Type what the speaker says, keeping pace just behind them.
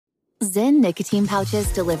Zyn nicotine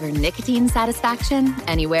pouches deliver nicotine satisfaction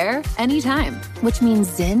anywhere, anytime, which means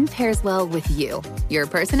Zyn pairs well with you, your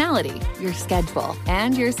personality, your schedule,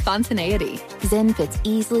 and your spontaneity. Zyn fits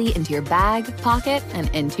easily into your bag, pocket, and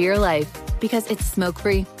into your life because it's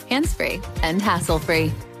smoke-free, hands-free, and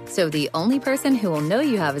hassle-free. So the only person who will know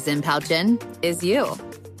you have a Zyn pouch in is you.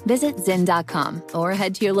 Visit Zyn.com or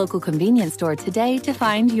head to your local convenience store today to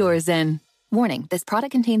find your Zyn. Warning, this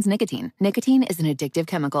product contains nicotine. Nicotine is an addictive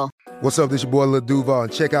chemical. What's up, this your boy Lil Duval,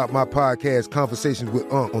 and check out my podcast, Conversations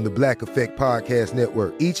with Unc, on the Black Effect Podcast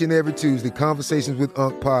Network. Each and every Tuesday, Conversations with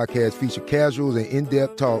Unc podcast feature casuals and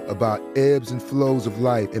in-depth talk about ebbs and flows of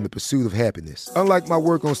life and the pursuit of happiness. Unlike my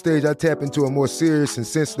work on stage, I tap into a more serious and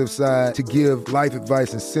sensitive side to give life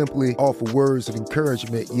advice and simply offer words of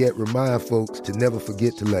encouragement, yet remind folks to never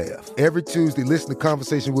forget to laugh. Every Tuesday, listen to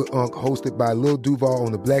Conversation with Unc, hosted by Lil Duval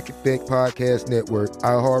on the Black Effect Podcast Network,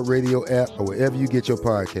 iHeartRadio app, or wherever you get your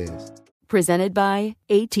podcasts. Presented by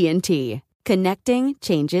AT&T. Connecting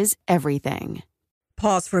changes everything.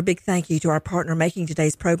 Pause for a big thank you to our partner making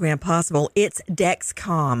today's program possible. It's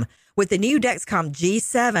Dexcom. With the new Dexcom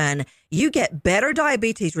G7, you get better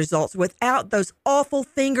diabetes results without those awful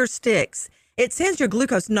finger sticks. It sends your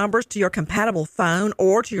glucose numbers to your compatible phone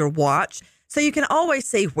or to your watch, so you can always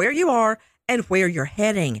see where you are and where you're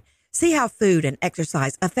heading. See how food and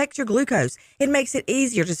exercise affect your glucose. It makes it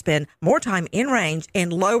easier to spend more time in range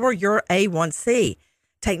and lower your A1C.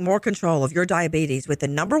 Take more control of your diabetes with the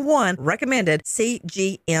 #1 recommended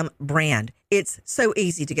CGM brand. It's so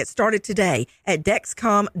easy to get started today at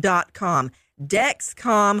Dexcom.com.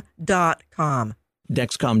 Dexcom.com.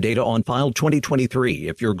 Dexcom data on file 2023.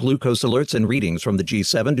 If your glucose alerts and readings from the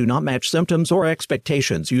G7 do not match symptoms or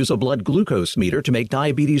expectations, use a blood glucose meter to make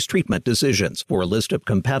diabetes treatment decisions. For a list of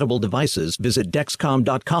compatible devices, visit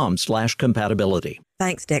Dexcom.com/compatibility.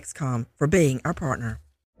 Thanks, Dexcom, for being our partner.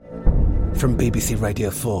 From BBC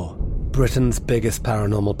Radio 4, Britain's biggest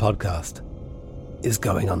paranormal podcast is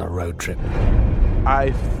going on a road trip.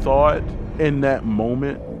 I thought in that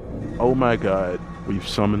moment, oh my God, we've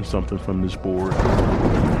summoned something from this board.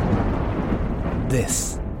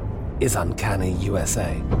 This is Uncanny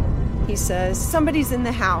USA. He says, somebody's in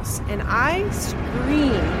the house, and I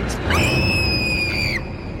screamed.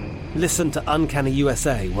 Listen to Uncanny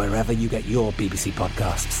USA wherever you get your BBC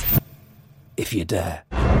podcasts, if you dare.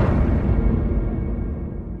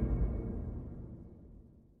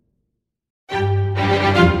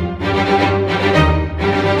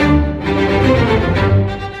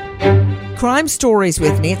 Crime Stories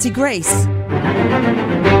with Nancy Grace.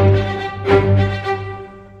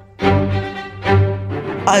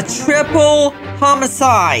 A triple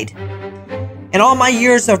homicide. In all my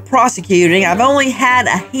years of prosecuting, I've only had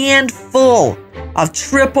a handful of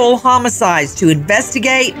triple homicides to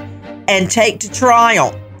investigate and take to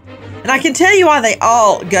trial. And I can tell you why they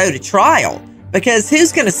all go to trial. Because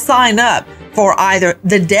who's going to sign up for either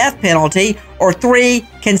the death penalty or 3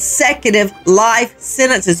 consecutive life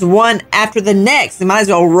sentences, one after the next? They might as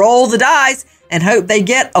well roll the dice and hope they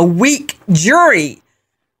get a weak jury.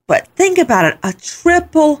 But think about it, a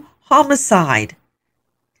triple homicide.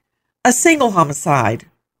 A single homicide,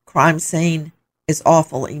 crime scene is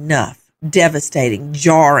awful enough, devastating,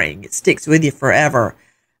 jarring, it sticks with you forever.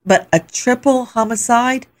 But a triple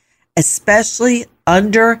homicide, especially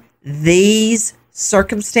under these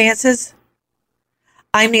circumstances?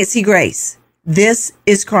 I'm Nancy Grace. This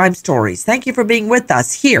is Crime Stories. Thank you for being with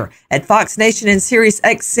us here at Fox Nation and Sirius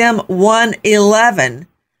XM 111.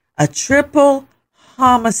 A triple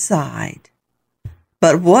homicide.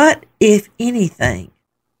 But what, if anything,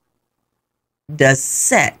 does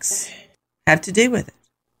sex have to do with it?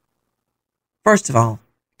 First of all,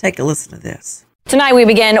 take a listen to this. Tonight we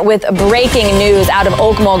begin with breaking news out of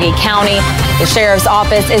Okmulgee County. The sheriff's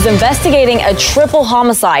office is investigating a triple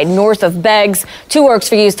homicide north of Beggs. 2 Works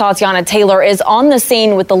for You's Tatiana Taylor is on the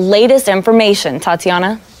scene with the latest information.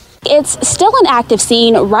 Tatiana? It's still an active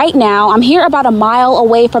scene right now. I'm here about a mile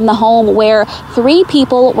away from the home where 3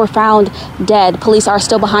 people were found dead. Police are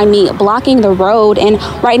still behind me blocking the road, and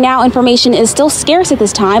right now information is still scarce at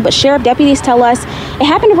this time, but sheriff deputies tell us it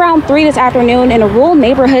happened around 3 this afternoon in a rural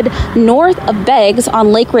neighborhood north of Beggs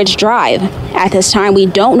on Lake Ridge Drive. At this time, we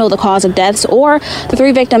don't know the cause of deaths or the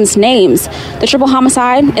 3 victims' names. The triple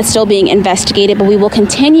homicide is still being investigated, but we will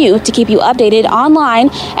continue to keep you updated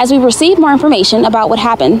online as we receive more information about what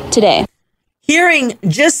happened today. Hearing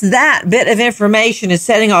just that bit of information is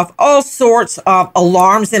setting off all sorts of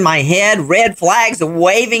alarms in my head, red flags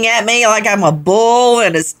waving at me like I'm a bull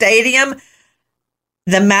in a stadium.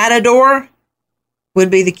 The matador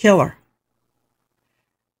would be the killer.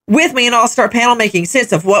 with me an all-star panel making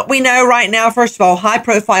sense of what we know right now. First of all,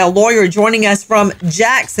 high-profile lawyer joining us from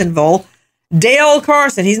Jacksonville, Dale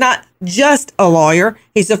Carson. He's not just a lawyer.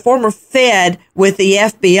 He's a former Fed with the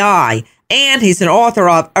FBI, and he's an author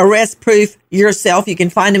of Arrest Proof Yourself. You can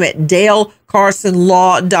find him at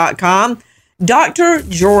dalecarsonlaw.com. Dr.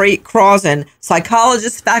 Jory Crossan,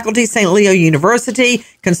 psychologist, faculty, St. Leo University,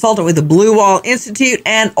 consultant with the Blue Wall Institute,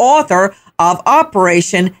 and author of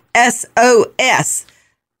Operation SOS.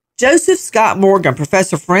 Joseph Scott Morgan,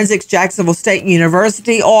 professor of forensics, Jacksonville State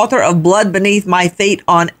University, author of Blood Beneath My Feet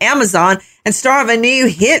on Amazon, and star of a new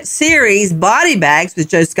hit series, Body Bags, with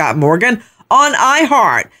Joe Scott Morgan on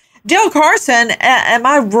iHeart. Dale Carson, am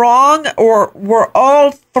I wrong, or were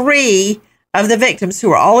all three of the victims, who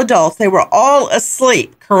were all adults, they were all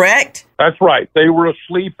asleep, correct? That's right. They were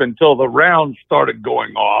asleep until the rounds started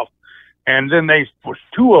going off, and then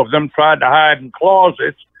two of them tried to hide in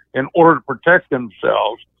closets in order to protect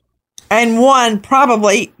themselves. And one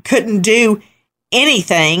probably couldn't do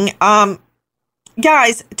anything.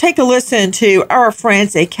 Guys, take a listen to our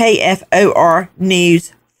friends at KFOR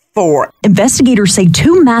News 4. Investigators say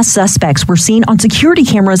two masked suspects were seen on security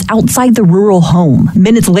cameras outside the rural home.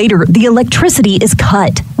 Minutes later, the electricity is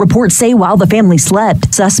cut. Reports say while the family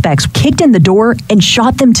slept, suspects kicked in the door and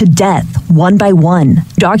shot them to death, one by one.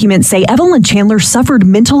 Documents say Evelyn Chandler suffered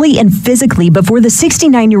mentally and physically before the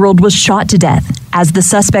 69-year-old was shot to death. As the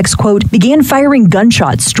suspects, quote, began firing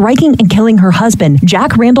gunshots, striking and killing her husband,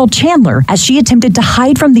 Jack Randall Chandler, as she attempted to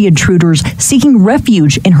hide from the intruders, seeking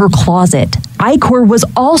refuge in her closet. Icor was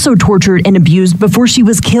also tortured and abused before she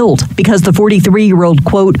was killed because the 43-year-old,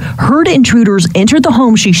 quote, heard intruders enter the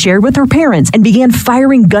home she shared with her parents and began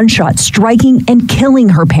firing gunshots, striking and killing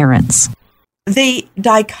her parents. The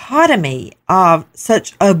dichotomy of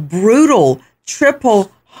such a brutal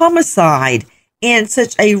triple homicide in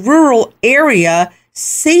such a rural area,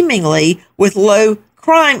 seemingly with low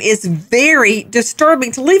crime, is very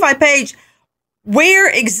disturbing. To Levi Page, where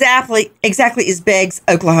exactly is Beggs,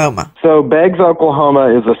 Oklahoma? So Beggs, Oklahoma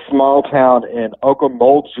is a small town in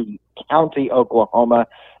Okmulgee County, Oklahoma,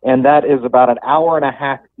 and that is about an hour and a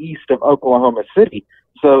half east of Oklahoma City.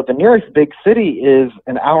 So the nearest big city is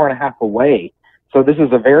an hour and a half away. So this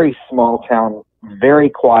is a very small town, very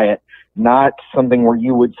quiet, not something where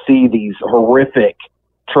you would see these horrific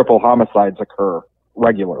triple homicides occur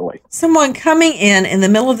regularly. Someone coming in the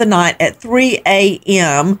middle of the night at 3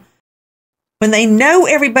 a.m., when they know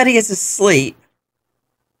everybody is asleep,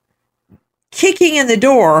 kicking in the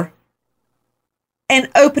door and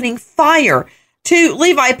opening fire. To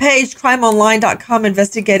Levi Page, crimeonline.com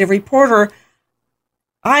investigative reporter,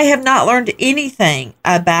 I have not learned anything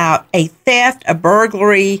about a theft, a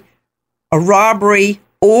burglary, a robbery,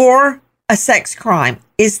 or a sex crime.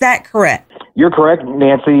 Is that correct? You're correct,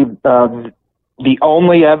 Nancy. The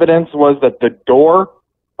only evidence was that the door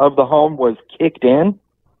of the home was kicked in.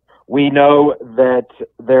 We know that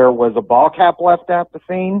there was a ball cap left at the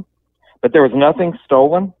scene, but there was nothing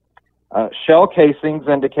stolen. Shell casings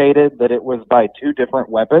indicated that it was by two different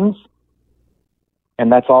weapons, and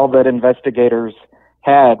that's all that investigators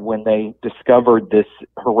had when they discovered this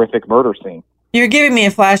horrific murder scene. You're giving me a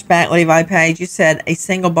flashback, Levi Page. You said a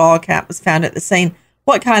single ball cap was found at the scene.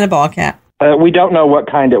 What kind of ball cap? We don't know what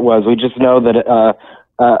kind it was. We just know that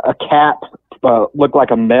a cap looked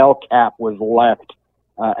like a male cap was left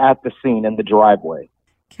at the scene in the driveway.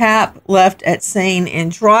 Cap left at scene in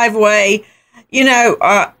driveway. You know,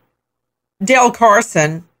 Dale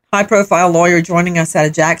Carson, high-profile lawyer joining us out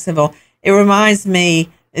of Jacksonville, it reminds me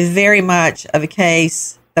very much of a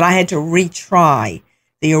case that I had to retry.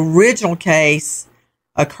 The original case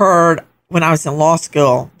occurred when I was in law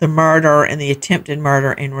school, the murder and the attempted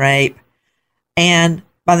murder and rape. And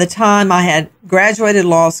by the time I had graduated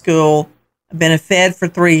law school, been a Fed for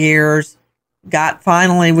 3 years, got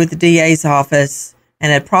finally with the DA's office,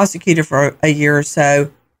 and had prosecuted for a year or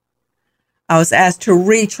so, I was asked to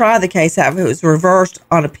retry the case after it was reversed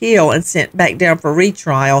on appeal and sent back down for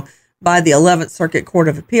retrial by the 11th Circuit Court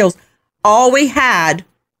of Appeals. All we had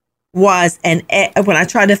was when I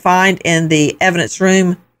tried to find in the evidence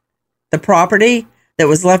room the property that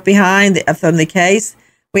was left behind from the case,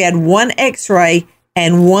 we had one x-ray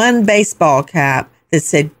and one baseball cap that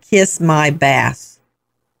said, "Kiss my bass."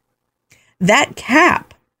 That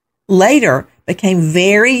cap later became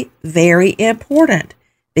very, very important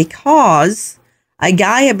because a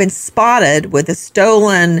guy had been spotted with a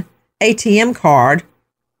stolen ATM card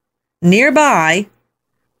nearby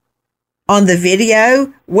on the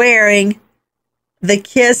video wearing the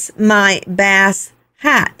Kiss My Bass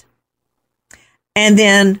hat. And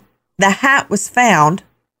then the hat was found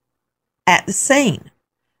at the scene,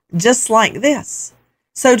 just like this.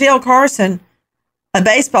 So, Dale Carson, a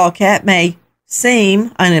baseball cap may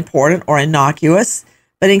seem unimportant or innocuous,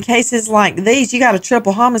 but in cases like these, you got a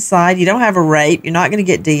triple homicide. You don't have a rape. You're not going to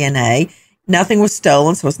get DNA. Nothing was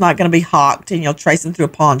stolen, so it's not going to be hawked, and you'll trace them through a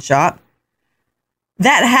pawn shop.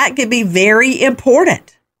 That hat could be very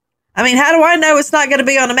important. I mean, how do I know it's not going to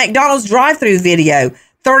be on a McDonald's drive-thru video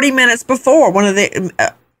 30 minutes before, one of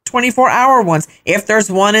the 24-hour ones, if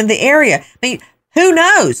there's one in the area? I mean, who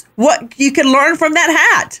knows what you can learn from that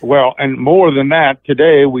hat? Well, and more than that,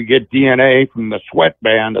 today we get DNA from the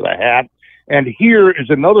sweatband of the hat. And here is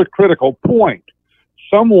another critical point.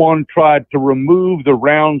 Someone tried to remove the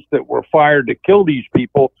rounds that were fired to kill these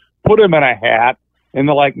people, put them in a hat, and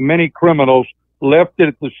like many criminals, left it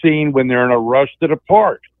at the scene when they're in a rush to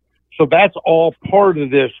depart. So that's all part of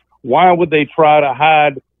this. Why would they try to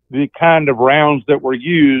hide the kind of rounds that were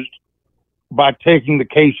used by taking the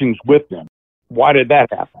casings with them? Why did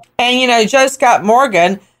that happen? And, Joe Scott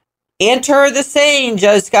Morgan, enter the scene,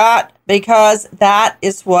 Joe Scott, because that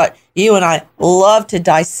is what you and I love to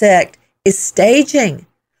dissect, is staging.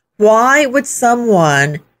 Why would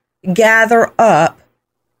someone gather up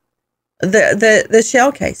the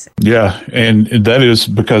shell casing? Yeah, and that is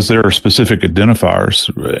because there are specific identifiers.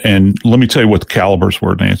 And let me tell you what the calibers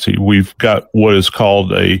were, Nancy. We've got what is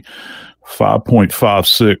called a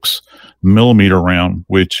 5.56 millimeter round,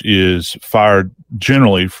 which is fired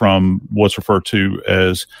generally from what's referred to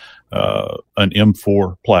as an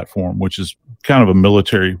M4 platform, which is kind of a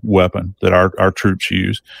military weapon that our troops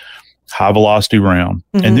use. High velocity round.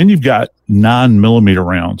 Mm-hmm. And then you've got 9 millimeter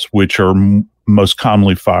rounds, which are most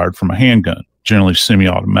commonly fired from a handgun, generally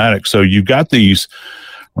semi-automatic. So you've got these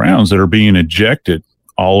rounds that are being ejected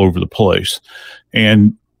all over the place.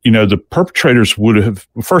 And, the perpetrators would have,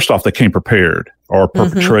 first off, they came prepared, or a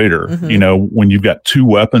perpetrator. Mm-hmm. When you've got two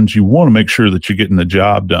weapons, you want to make sure that you're getting the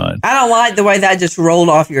job done. I don't like the way that just rolled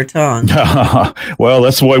off your tongue. Well,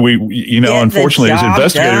 that's the way we, unfortunately, as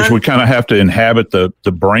investigators, we kind of have to inhabit the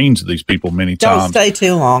brains of these people many times. Don't stay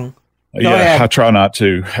too long. Go ahead. I try not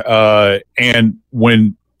to. And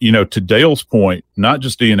when, to Dale's point, not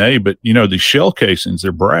just DNA, but, these shell casings,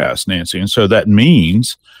 they're brass, Nancy. And so that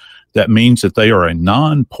means that they are a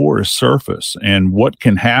non-porous surface. And what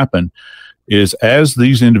can happen is, as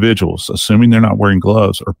these individuals, assuming they're not wearing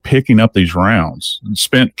gloves, are picking up these rounds,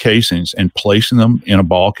 spent casings, and placing them in a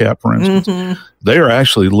ball cap, for instance, they are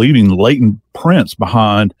actually leaving latent prints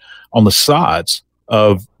behind on the sides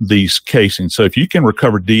of these casings. So if you can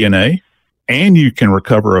recover DNA and you can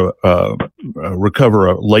recover a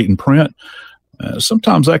latent print,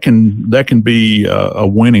 sometimes that can be a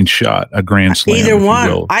winning shot, a grand slam.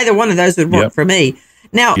 Either one of those would work for me.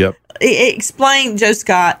 Now, explain, Joe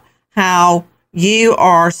Scott, how you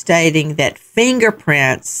are stating that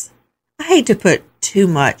fingerprints, I hate to put too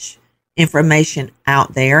much information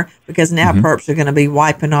out there, because now perps are going to be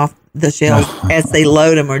wiping off the shells as they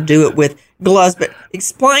load them or do it with gloves. But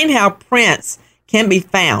explain how prints can be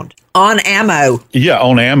found on ammo. Yeah,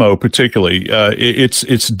 on ammo particularly.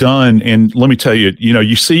 It's done, and let me tell you,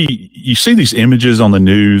 you see these images on the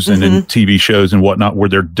news and in TV shows and whatnot where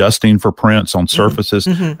they're dusting for prints on surfaces.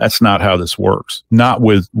 That's not how this works. Not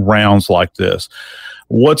with rounds like this.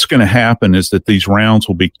 What's going to happen is that these rounds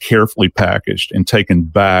will be carefully packaged and taken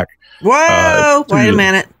back. Whoa! Wait a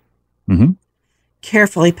minute.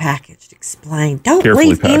 Carefully packaged. Explain. Don't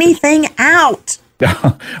leave anything out.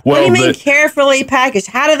 Well, what do you mean carefully packaged?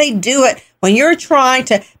 How do they do it when you're trying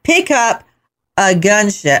to pick up a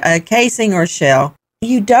gun a casing or shell?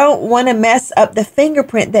 You don't want to mess up the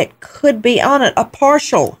fingerprint that could be on it, a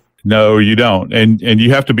partial. No, you don't, and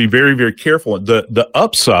you have to be very, very careful. The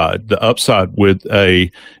upside with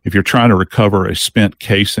if you're trying to recover a spent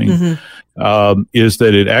casing, is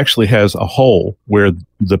that it actually has a hole where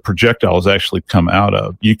the projectiles actually come out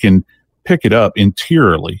of. You can pick it up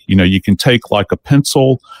interiorly. You can take like a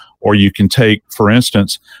pencil, or you can take, for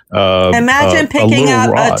instance, imagine picking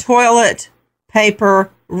up a toilet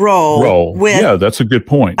paper roll with that's a good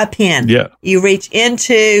point. A pen. Yeah. You reach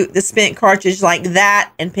into the spent cartridge like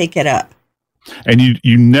that and pick it up. And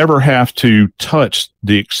you never have to touch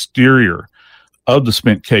the exterior of the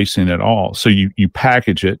spent casing at all. So you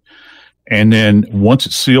package it, and then once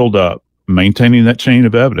it's sealed up, maintaining that chain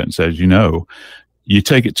of evidence, as you know, you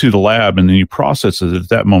take it to the lab and then you process it at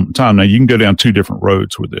that moment in time. Now, you can go down two different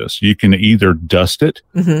roads with this. You can either dust it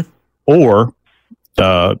or,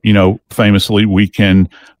 famously, we can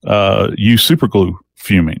use superglue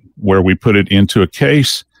fuming, where we put it into a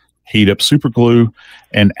case, heat up superglue,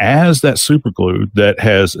 and as that superglue that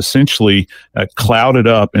has essentially clouded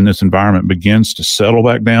up in this environment begins to settle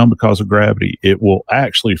back down because of gravity, it will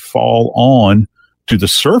actually fall on to the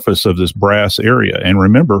surface of this brass area. And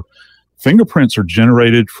remember, fingerprints are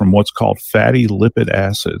generated from what's called fatty lipid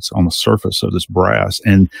acids on the surface of this brass,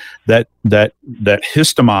 and that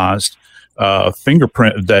histomized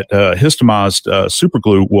fingerprint, that histomized super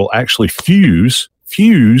glue will actually fuse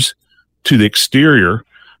to the exterior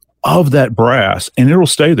of that brass, and it'll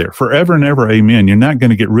stay there forever and ever. Amen. You're not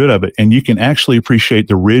going to get rid of it, and you can actually appreciate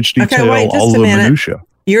the ridge detail, all the minutia.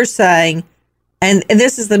 You're saying, and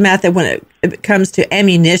this is the method when it comes to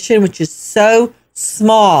ammunition, which is so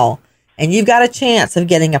small, and you've got a chance of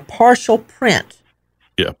getting a partial print.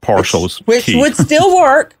 Yeah, partial is which key. Would still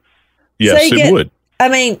work. Yes, it would. I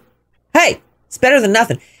mean, hey, it's better than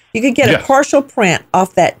nothing. You could get a partial print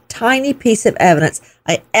off that tiny piece of evidence.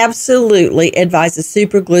 I absolutely advise the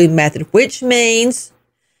super glue method, which means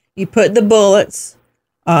you put the bullets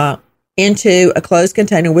into a closed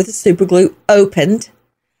container with the super glue opened,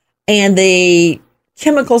 and the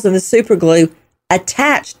chemicals in the super glue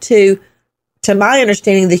attached to my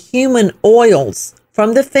understanding, the human oils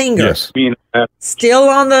from the finger, still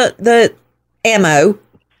on the ammo,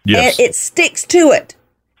 and it sticks to it.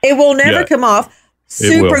 It will never come off.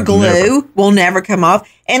 Super glue will never come off.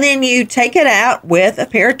 And then you take it out with a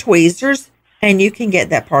pair of tweezers, and you can get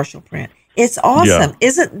that partial print. It's awesome.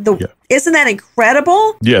 Isn't that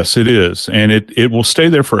incredible? Yes, it is. And it will stay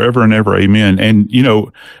there forever and ever. Amen. And, you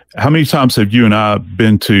know, how many times have you and I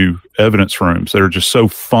been to evidence rooms that are just so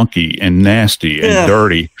funky and nasty and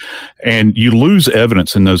dirty, and you lose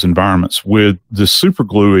evidence in those environments? With the super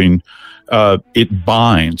gluing, it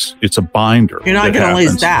binds. It's a binder. You're not going to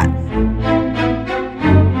lose that.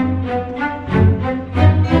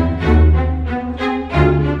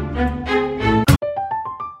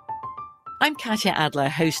 I'm Katya Adler,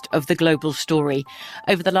 host of The Global Story.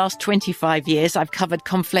 Over the last 25 years, I've covered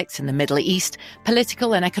conflicts in the Middle East,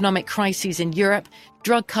 political and economic crises in Europe,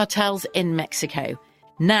 drug cartels in Mexico.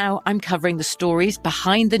 Now I'm covering the stories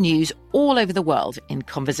behind the news all over the world in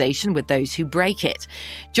conversation with those who break it.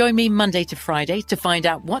 Join me Monday to Friday to find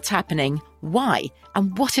out what's happening, why,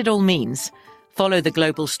 and what it all means. Follow The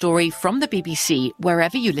Global Story from the BBC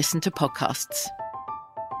wherever you listen to podcasts.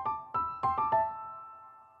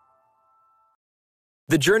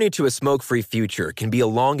 The journey to a smoke-free future can be a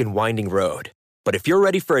long and winding road. But if you're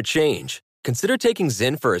ready for a change, consider taking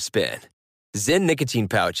Zyn for a spin. Zyn nicotine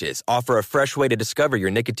pouches offer a fresh way to discover your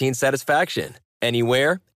nicotine satisfaction.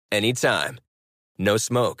 Anywhere, anytime. No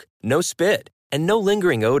smoke, no spit, and no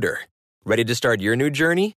lingering odor. Ready to start your new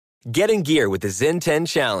journey? Get in gear with the Zyn 10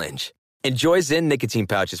 Challenge. Enjoy Zyn nicotine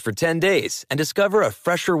pouches for 10 days and discover a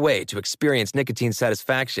fresher way to experience nicotine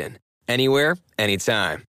satisfaction. Anywhere,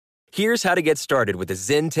 anytime. Here's how to get started with the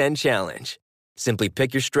Zyn 10 Challenge. Simply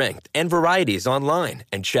pick your strength and varieties online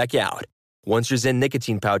and check out. Once your Zyn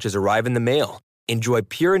nicotine pouches arrive in the mail, enjoy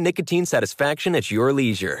pure nicotine satisfaction at your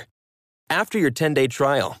leisure. After your 10-day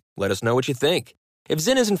trial, let us know what you think. If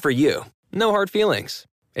Zyn isn't for you, no hard feelings.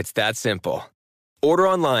 It's that simple. Order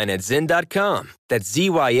online at Zyn.com, that's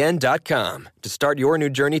ZYN.com, to start your new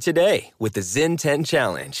journey today with the Zyn 10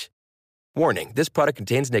 Challenge. Warning, this product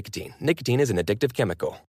contains nicotine. Nicotine is an addictive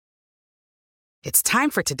chemical. It's time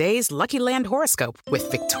for today's Lucky Land horoscope with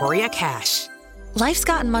Victoria Cash. Life's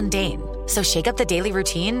gotten mundane, so shake up the daily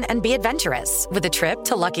routine and be adventurous with a trip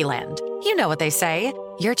to Lucky Land. You know what they say,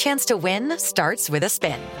 your chance to win starts with a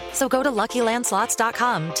spin. So go to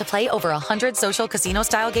LuckyLandSlots.com to play over 100 social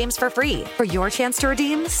casino-style games for free for your chance to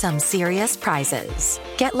redeem some serious prizes.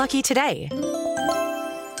 Get lucky today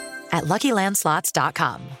at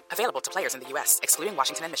LuckyLandSlots.com. Available to players in the U.S., excluding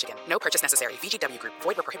Washington and Michigan. No purchase necessary. VGW Group.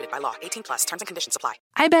 Void where prohibited by law. 18+. Terms and conditions apply.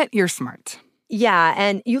 I bet you're smart. Yeah,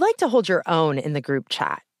 and you like to hold your own in the group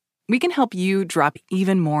chat. We can help you drop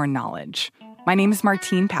even more knowledge. My name is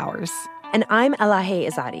Martine Powers. And I'm Elahe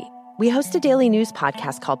Izadi. We host a daily news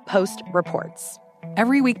podcast called Post Reports.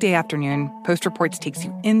 Every weekday afternoon, Post Reports takes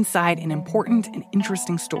you inside an important and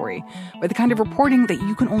interesting story with the kind of reporting that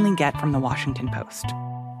you can only get from the Washington Post.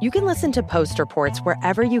 You can listen to Post Reports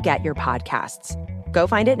wherever you get your podcasts. Go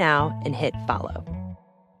find it now and hit follow.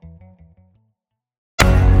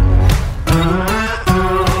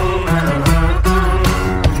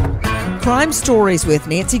 Crime Stories with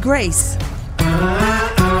Nancy Grace.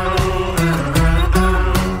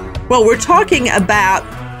 Well, we're talking about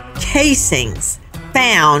casings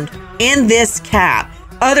found in this cap.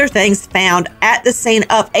 Other things found at the scene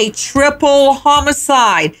of a triple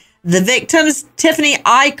homicide. The victims, Tiffany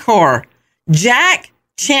Eichor, Jack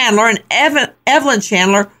Chandler, and Evelyn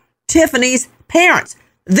Chandler, Tiffany's parents.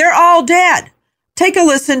 They're all dead. Take a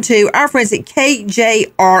listen to our friends at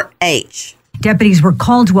KJRH. Deputies were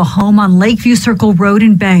called to a home on Lakeview Circle Road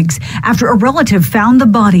in Beggs after a relative found the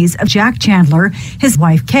bodies of Jack Chandler, his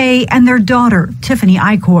wife Kay, and their daughter, Tiffany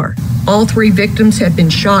Icor. All 3 victims had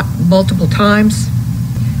been shot multiple times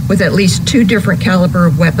with at least 2 different caliber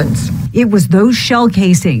of weapons. It was those shell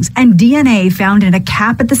casings and DNA found in a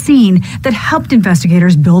cap at the scene that helped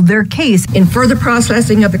investigators build their case. In further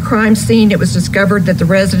processing of the crime scene, it was discovered that the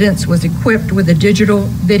residence was equipped with a digital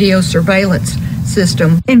video surveillance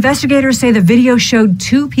system. Investigators say the video showed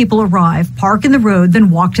 2 people arrive, park in the road, then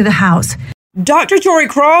walk to the house. Dr. Jory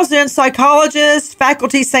Crosden, psychologist,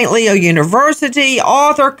 faculty, St. Leo University,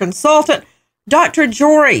 author, consultant. Dr.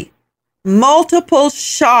 Jory, multiple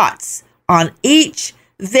shots on each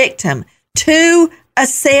victim, 2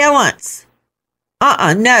 assailants.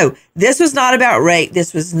 No, this was not about rape.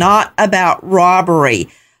 This was not about robbery.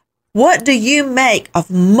 What do you make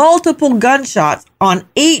of multiple gunshots on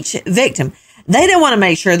each victim? They didn't want to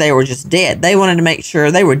make sure they were just dead. They wanted to make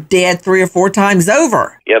sure they were dead 3 or 4 times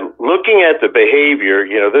over. Yeah, looking at the behavior,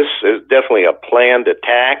 this is definitely a planned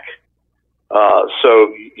attack.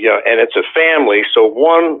 And it's a family, so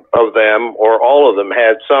one of them or all of them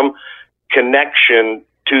had some connection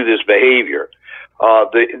to this behavior.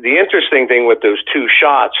 The interesting thing with those 2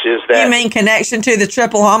 shots is that... You mean connection to the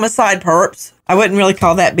triple homicide perps? I wouldn't really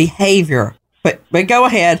call that behavior, but go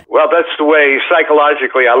ahead. Well, that's the way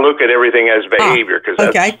psychologically I look at everything as behavior, because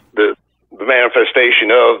that's the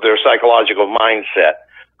manifestation of their psychological mindset.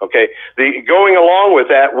 Okay, going along with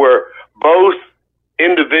that were both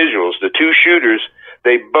individuals, the 2 shooters,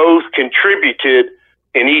 they both contributed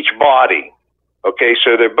in each body. Okay,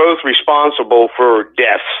 so they're both responsible for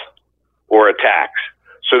deaths or attacks.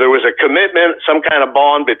 So there was a commitment, some kind of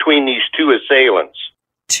bond between these 2 assailants.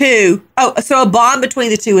 So a bond between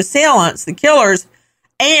the 2 assailants, the killers,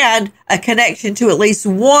 and a connection to at least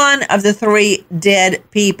one of the 3 dead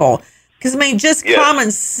people. Because, just common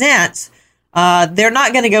sense, they're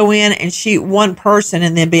not going to go in and shoot one person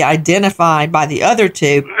and then be identified by the other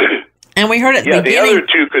 2. And we heard at the beginning... the other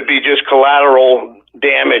 2 could be just collateral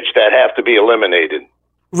damage that have to be eliminated.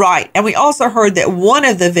 Right. And we also heard that one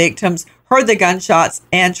of the victims heard the gunshots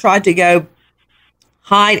and tried to go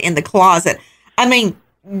hide in the closet.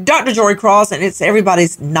 Dr. Jory Crosden, it's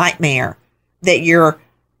everybody's nightmare that your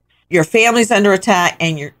family's under attack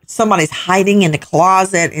and somebody's hiding in the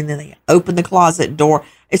closet and then they open the closet door.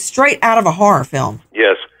 It's straight out of a horror film.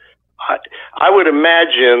 Yes. I would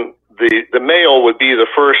imagine the male would be the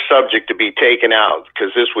first subject to be taken out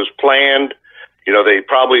because this was planned. They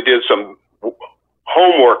probably did some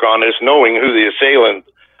homework on this, knowing who the assailant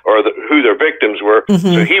or who their victims were.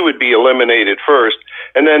 Mm-hmm. So he would be eliminated first.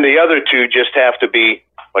 And then the other 2 just have to be,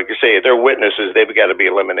 like you say, they're witnesses. They've got to be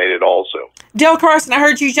eliminated also. Dale Carson, I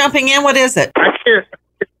heard you jumping in. What is it?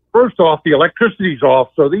 First off, the electricity's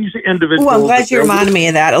off. So these individuals... Oh, I'm glad you reminded me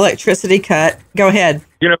of that. Electricity cut. Go ahead.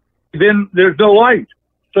 Then there's no light.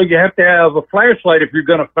 So you have to have a flashlight if you're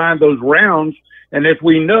going to find those rounds. And as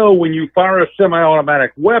we know, when you fire a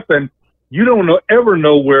semi-automatic weapon, you don't ever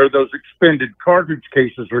know where those expended cartridge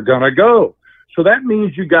cases are going to go. So that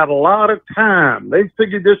means you got a lot of time. They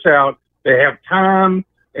figured this out. They have time,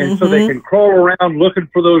 and so they can crawl around looking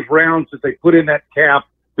for those rounds that they put in that cap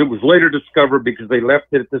that was later discovered because they left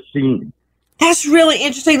it at the scene. That's really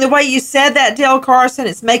interesting. The way you said that, Dale Carson,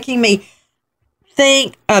 it's making me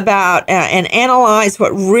think about and analyze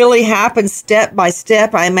what really happened step by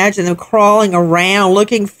step. I imagine them crawling around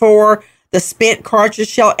looking for the spent cartridge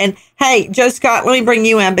shell. And hey, Joe Scott, let me bring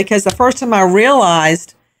you in because the first time I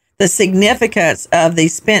realized the significance of the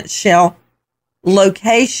spent shell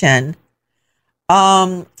location,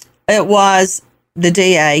 it was the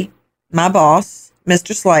DA, my boss,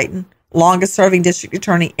 Mr. Slayton, longest serving district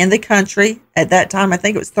attorney in the country at that time. I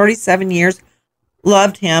think it was 37 years.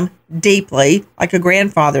 Loved him deeply, like a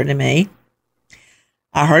grandfather to me.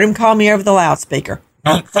 I heard him call me over the loudspeaker.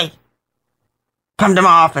 Nancy, come to my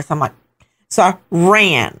office. I'm like, so I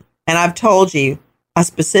ran, and I've told you, I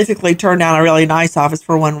specifically turned down a really nice office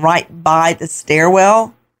for one right by the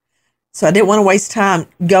stairwell. So I didn't want to waste time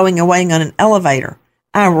going and waiting on an elevator.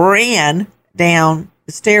 I ran down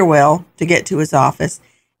the stairwell to get to his office,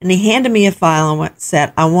 and he handed me a file and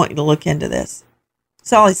said, I want you to look into this.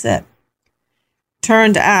 That's all he said.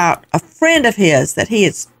 Turned out a friend of his that he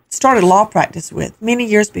had started law practice with many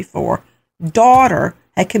years before, daughter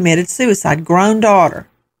had committed suicide, grown daughter.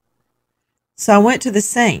 So I went to the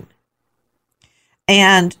scene,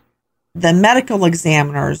 and the medical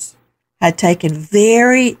examiners had taken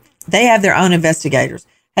they have their own investigators,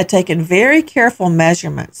 had taken very careful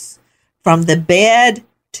measurements from the bed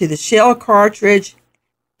to the shell cartridge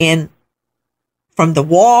and from the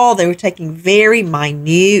wall. They were taking very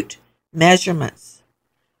minute measurements.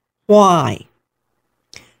 Why?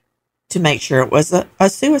 To make sure it was a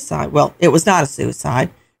suicide. Well, it was not a suicide,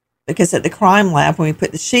 because at the crime lab, when we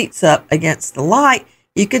put the sheets up against the light,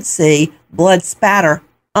 you could see blood spatter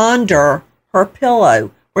under her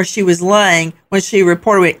pillow where she was laying when she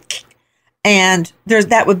reported it. And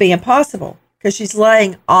that would be impossible because she's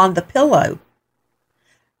laying on the pillow.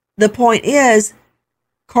 The point is,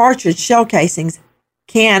 cartridge shell casings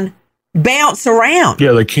can bounce around.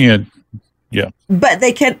 Yeah, they can. Yeah. But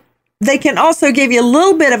they can also give you a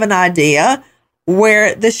little bit of an idea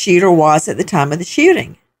where the shooter was at the time of the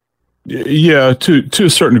shooting. Yeah, to a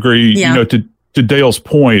certain degree, Yeah. To Dale's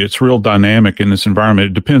point, it's real dynamic in this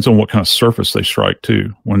environment. It depends on what kind of surface they strike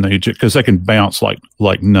too, when they, because they can bounce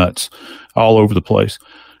like nuts all over the place.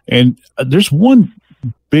 And there's one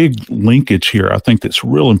big linkage here, I think, that's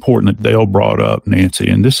real important that Dale brought up, Nancy,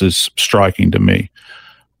 and this is striking to me.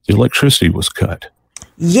 The electricity was cut.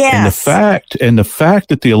 Yes. And the fact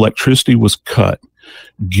that the electricity was cut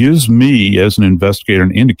gives me, as an investigator,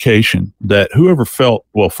 an indication that whoever felt,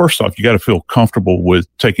 well, first off, you got to feel comfortable with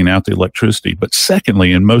taking out the electricity. But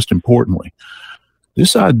secondly, and most importantly,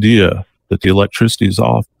 this idea that the electricity is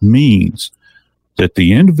off means that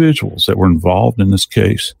the individuals that were involved in this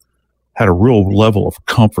case had a real level of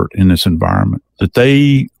comfort in this environment, that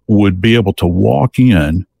they would be able to walk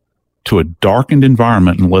in to a darkened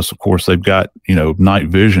environment, unless, of course, they've got, night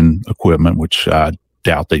vision equipment, which I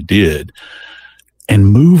doubt they did, and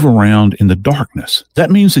move around in the darkness.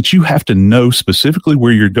 That means that you have to know specifically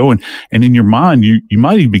where you're going. And in your mind, you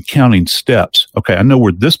might even be counting steps. Okay, I know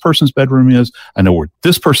where this person's bedroom is. I know where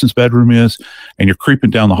this person's bedroom is. And you're creeping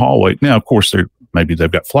down the hallway. Now, of course, maybe they've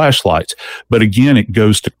got flashlights. But again, it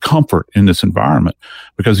goes to comfort in this environment.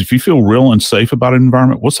 Because if you feel real unsafe about an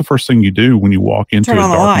environment, what's the first thing you do when you walk into a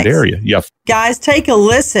darkened area? Yeah. Guys, take a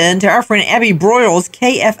listen to our friend Abby Broyles,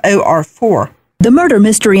 KFOR4. The murder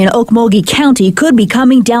mystery in Okmulgee County could be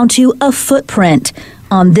coming down to a footprint.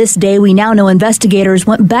 On this day, we now know investigators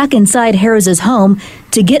went back inside Harris's home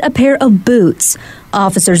to get a pair of boots.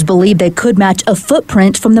 Officers believe they could match a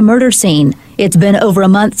footprint from the murder scene. It's been over a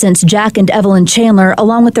month since Jack and Evelyn Chandler,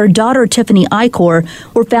 along with their daughter Tiffany Icor,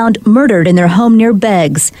 were found murdered in their home near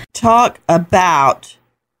Beggs. Talk about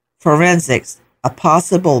forensics, a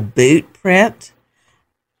possible boot print.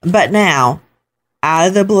 But now, out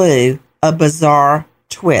of the blue, a bizarre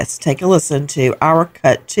twist. Take a listen to our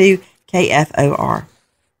cut to KFOR.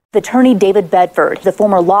 Attorney David Bedford, the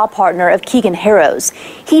former law partner of Keegan Harrows.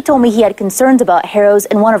 He told me he had concerns about Harrows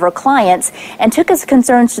and one of her clients and took his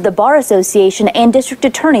concerns to the Bar Association and District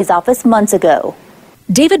Attorney's Office months ago.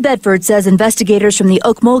 David Bedford says investigators from the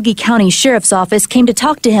Okmulgee County Sheriff's Office came to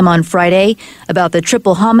talk to him on Friday about the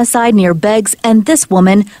triple homicide near Beggs and this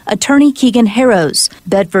woman, attorney Keegan Harrows.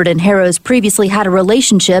 Bedford and Harrows previously had a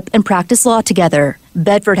relationship and practiced law together.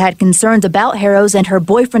 Bedford had concerns about Harrows and her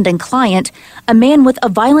boyfriend and client, a man with a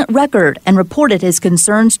violent record, and reported his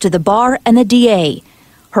concerns to the bar and the DA.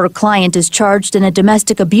 Her client is charged in a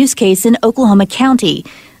domestic abuse case in Oklahoma County.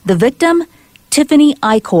 The victim, Tiffany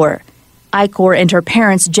Icor. Icor and her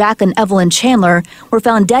parents, Jack and Evelyn Chandler, were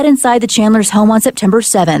found dead inside the Chandlers' home on September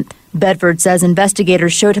 7th. Bedford says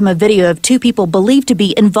investigators showed him a video of two people believed to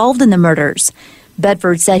be involved in the murders.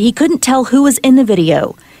 Bedford said he couldn't tell who was in the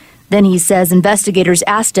video. Then he says investigators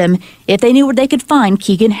asked him if they knew where they could find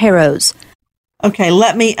Keegan Harrows. Okay,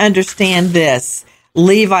 let me understand this.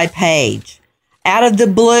 Levi Page, out of the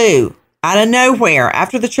blue, out of nowhere,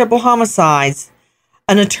 after the triple homicides,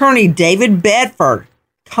 an attorney, David Bedford,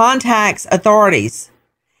 contacts authorities,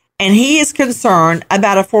 and he is concerned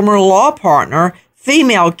about a former law partner,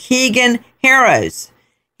 female Keegan Harrows.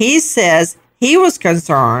 He says he was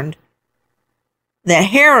concerned that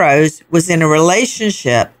Harrows was in a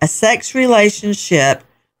relationship, a sex relationship,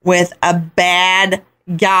 with a bad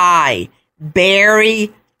guy,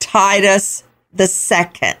 Barry Titus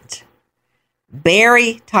II.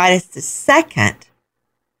 Barry Titus II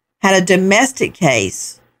had a domestic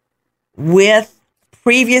case with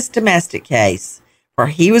previous domestic case where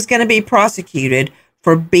he was going to be prosecuted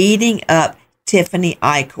for beating up Tiffany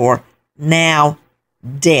Icor, now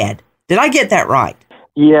dead. Did I get that right?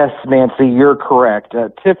 Yes, Nancy, you're correct.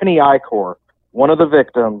 Tiffany Icor, one of the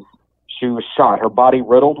victims, she was shot, her body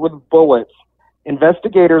riddled with bullets.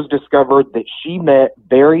 Investigators discovered that she met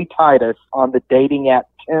Barry Titus on the dating app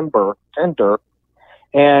Tinder,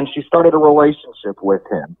 and she started a relationship with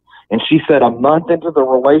him. And she said a month into the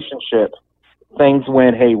relationship, things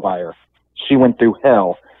went haywire. She went through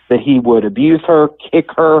hell. That he would abuse her, kick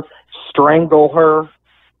her, strangle her,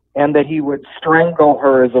 and that he would strangle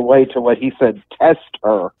her as a way to, what he said, test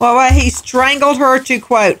her. Well, he strangled her to,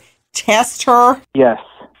 quote, test her? Yes.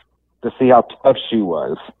 to see how tough she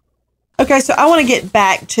was. Okay, so I want to get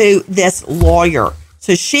back to this lawyer.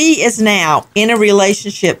 So she is now in a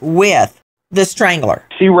relationship with the Strangler.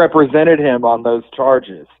 She represented him on those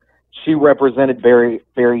charges. She represented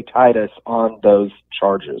Barry Titus on those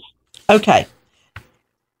charges. Okay.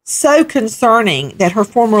 So concerning that her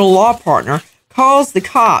former law partner calls the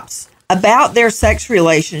cops about their sex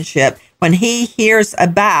relationship when he hears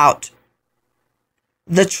about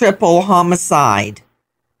the triple homicide.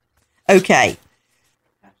 Okay.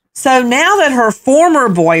 So now that her former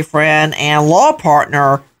boyfriend and law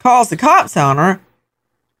partner calls the cops on her,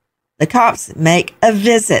 the cops make a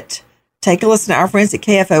visit. Take a listen to our friends at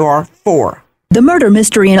KFOR 4. The murder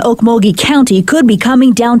mystery in Okmulgee County could be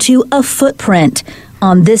coming down to a footprint.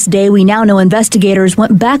 On this day, we now know investigators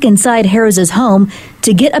went back inside Harris's home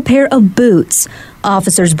to get a pair of boots.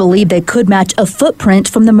 Officers believe they could match a footprint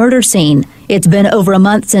from the murder scene. It's been over a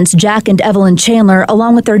month since Jack and Evelyn Chandler,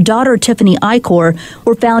 along with their daughter Tiffany Icor,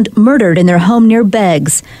 were found murdered in their home near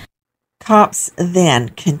Beggs. Cops then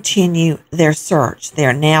continue their search. They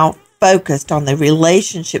are now focused on the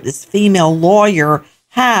relationship this female lawyer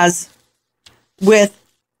has with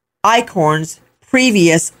Icorn's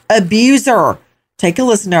previous abuser. Take a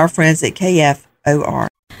listen to our friends at KFOR.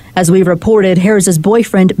 As we reported, Harris's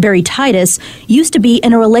boyfriend, Barry Titus, used to be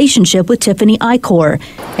in a relationship with Tiffany Icor,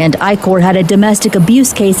 and Icor had a domestic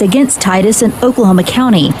abuse case against Titus in Oklahoma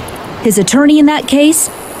County. His attorney in that case,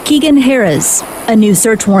 Keegan Harris. A new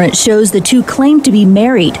search warrant shows the two claim to be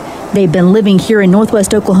married. They've been living here in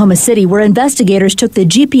northwest Oklahoma City, where investigators took the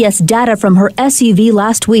GPS data from her SUV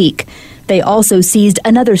last week. They also seized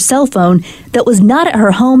another cell phone that was not at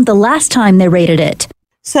her home the last time they raided it.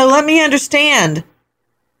 So let me understand.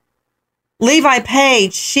 Levi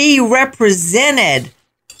Page, she represented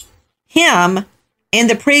him in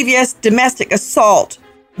the previous domestic assault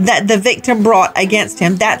that the victim brought against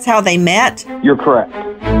him. That's how they met? You're correct.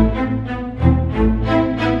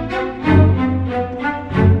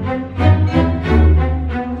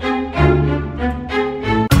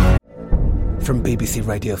 From BBC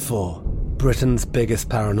Radio 4, Britain's biggest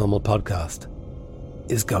paranormal podcast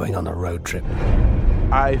is going on a road trip.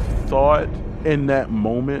 I thought in that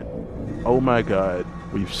moment, oh my God,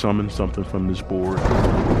 we've summoned something from this board.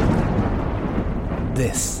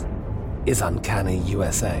 This is Uncanny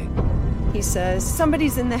USA. He says,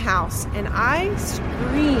 somebody's in the house, and I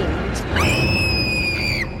screamed.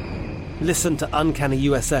 Listen to Uncanny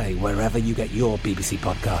USA wherever you get your BBC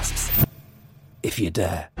podcasts, if you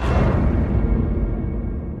dare.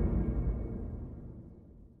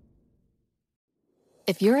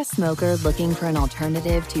 If you're a smoker looking for an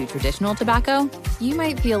alternative to traditional tobacco, you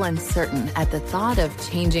might feel uncertain at the thought of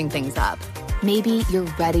changing things up. Maybe you're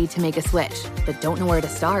ready to make a switch, but don't know where to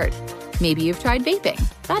start. Maybe you've tried vaping,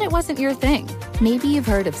 thought it wasn't your thing. Maybe you've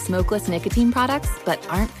heard of smokeless nicotine products, but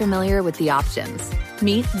aren't familiar with the options.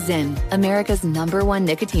 Meet Zyn, America's #1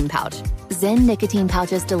 nicotine pouch. Zyn nicotine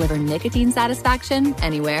pouches deliver nicotine satisfaction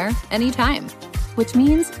anywhere, anytime. Which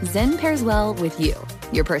means Zyn pairs well with you,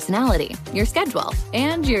 your personality, your schedule,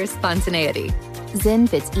 and your spontaneity. Zyn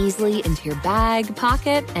fits easily into your bag,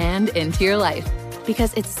 pocket, and into your life.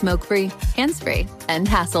 Because it's smoke-free, hands-free, and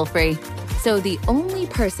hassle-free. So the only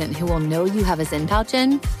person who will know you have a Zyn pouch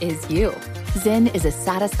in is you. Zyn is a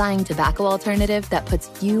satisfying tobacco alternative that puts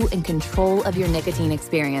you in control of your nicotine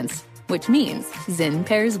experience, which means Zyn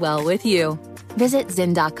pairs well with you. Visit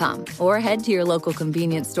Zyn.com or head to your local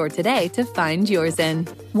convenience store today to find your Zyn.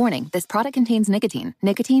 Warning, this product contains nicotine.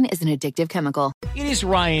 Nicotine is an addictive chemical. It is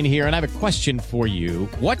Ryan here, and I have a question for you.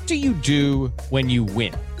 What do you do when you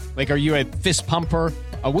win? Like, are you a fist pumper,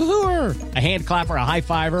 a woohooer, a hand clapper, a high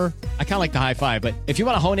fiver? I kind of like the high five, but if you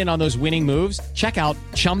want to hone in on those winning moves, check out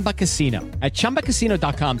Chumba Casino. At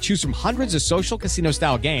ChumbaCasino.com, choose from hundreds of social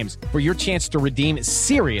casino-style games for your chance to redeem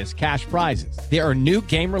serious cash prizes. There are new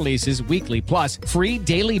game releases weekly, plus free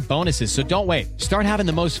daily bonuses, so don't wait. Start having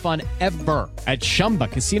the most fun ever at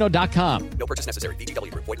ChumbaCasino.com. No purchase necessary.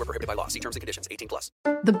 VGW Group. Void where prohibited by law. See terms and conditions. 18+.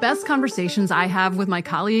 The best conversations I have with my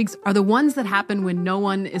colleagues are the ones that happen when no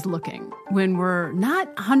one is looking, when we're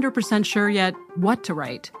not 100% sure yet what to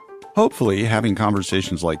write. Hopefully, having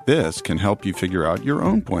conversations like this can help you figure out your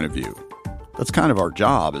own point of view. That's kind of our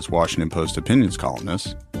job as Washington Post opinions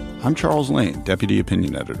columnists. I'm Charles Lane, Deputy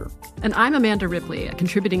Opinion Editor. And I'm Amanda Ripley, a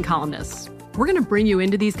contributing columnist. We're going to bring you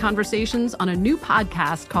into these conversations on a new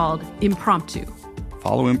podcast called Impromptu.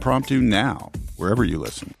 Follow Impromptu now, wherever you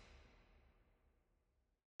listen.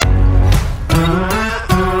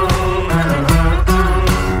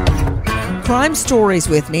 Crime Stories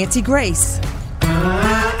with Nancy Grace.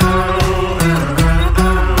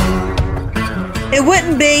 It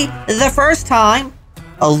wouldn't be the first time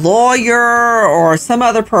a lawyer or some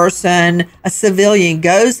other person, a civilian,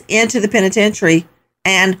 goes into the penitentiary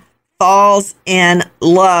and falls in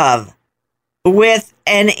love with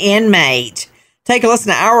an inmate. Take a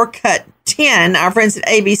listen to our cut 10, our friends at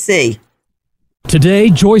ABC. Today,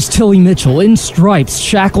 Joyce Tilly Mitchell, in stripes,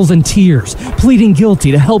 shackles, and tears, pleading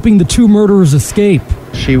guilty to helping the two murderers escape.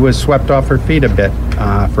 She was swept off her feet a bit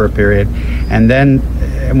for a period. And then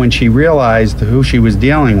when she realized who she was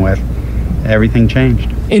dealing with, everything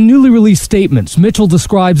changed. In newly released statements, Mitchell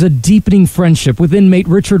describes a deepening friendship with inmate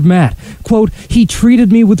Richard Matt. Quote, "He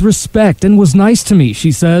treated me with respect and was nice to me,"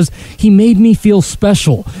 she says. "He made me feel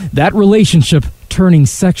special." That relationship turning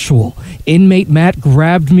sexual. Inmate Matt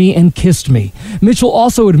grabbed me and kissed me. Mitchell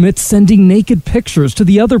also admits sending naked pictures to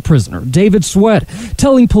the other prisoner, David Sweat.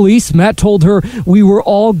 Telling police, Matt told her, "We were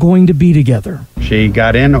all going to be together." She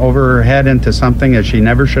got in over her head into something that she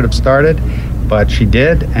never should have started, but she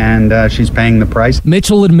did, and she's paying the price.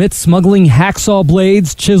 Mitchell admits smuggling hacksaw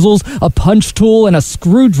blades, chisels, a punch tool, and a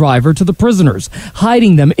screwdriver to the prisoners,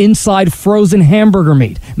 hiding them inside frozen hamburger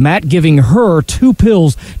meat. Matt giving her 2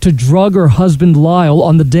 pills to drug her husband Lyle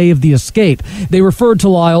on the day of the escape. They referred to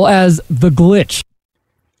Lyle as the glitch.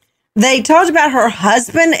 They talked about her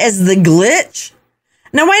husband as the glitch?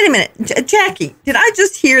 Now, wait a minute. Jackie, did I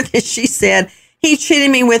just hear that she said, "He treated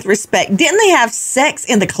me with respect"? Didn't they have sex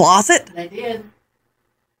in the closet? They did.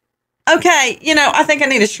 Okay, I think I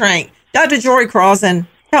need a shrink. Dr. Jory Crossan,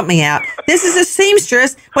 help me out. This is a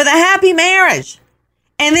seamstress with a happy marriage.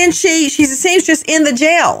 And then she's a seamstress in the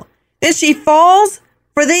jail. Then she falls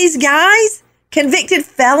for these guys, convicted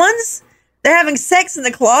felons. They're having sex in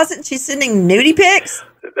the closet and she's sending nudie pics.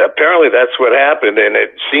 Apparently that's what happened. And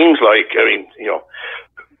it seems like,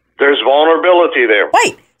 there's vulnerability there.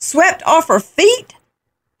 Wait, swept off her feet?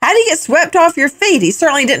 How do you get swept off your feet? He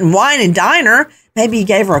certainly didn't wine and dine her. Maybe he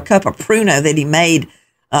gave her a cup of Pruno that he made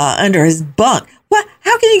under his bunk. What?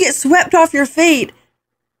 How can you get swept off your feet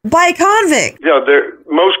by a convict?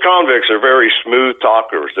 Most convicts are very smooth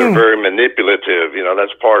talkers. They're very manipulative.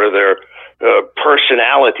 That's part of their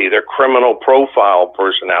personality, their criminal profile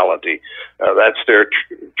personality. That's their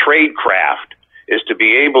trade craft, is to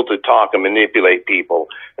be able to talk and manipulate people.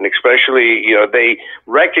 And especially, they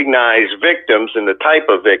recognize victims and the type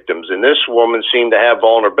of victims. And this woman seemed to have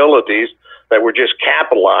vulnerabilities that were just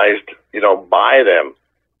capitalized, by them.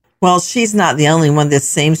 Well, she's not the only one. This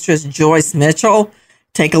seamstress, Joyce Mitchell.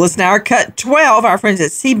 Take a listen to our cut 12, our friends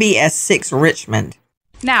at CBS 6 Richmond.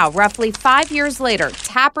 Now, roughly 5 years later,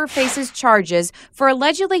 Tapper faces charges for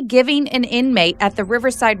allegedly giving an inmate at the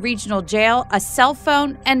Riverside Regional Jail a cell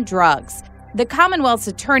phone and drugs. The Commonwealth's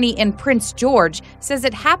attorney in Prince George says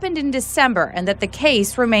it happened in December and that the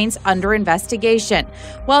case remains under investigation.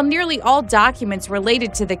 While nearly all documents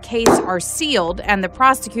related to the case are sealed and the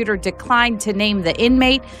prosecutor declined to name the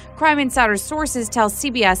inmate, Crime Insider sources tell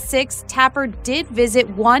CBS 6 Tapper did visit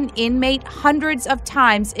one inmate hundreds of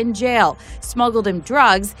times in jail, smuggled him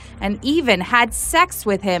drugs, and even had sex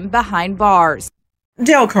with him behind bars.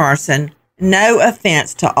 Dale Carson, no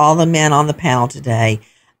offense to all the men on the panel today,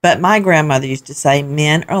 but my grandmother used to say,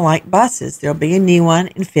 men are like buses. There'll be a new one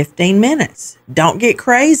in 15 minutes. Don't get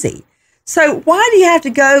crazy. So why do you have to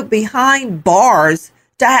go behind bars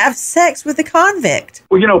to have sex with a convict?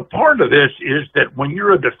 Well, part of this is that when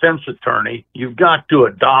you're a defense attorney, you've got to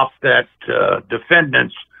adopt that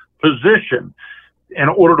defendant's position in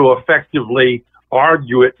order to effectively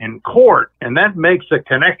argue it in court. And that makes a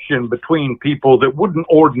connection between people that wouldn't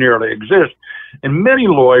ordinarily exist. And many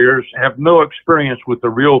lawyers have no experience with the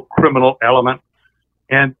real criminal element.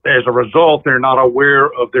 And as a result, they're not aware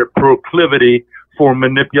of their proclivity for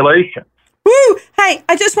manipulation. Woo! Hey,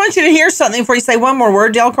 I just want you to hear something before you say one more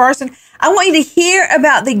word, Dale Carson. I want you to hear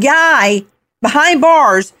about the guy behind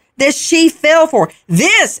bars that she fell for.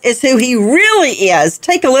 This is who he really is.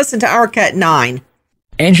 Take a listen to our cut 9.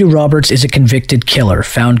 Andrew Roberts is a convicted killer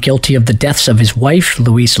found guilty of the deaths of his wife,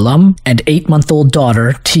 Louise Lum, and 8-month-old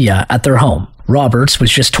daughter, Tia, at their home. Roberts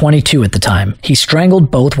was just 22 at the time. He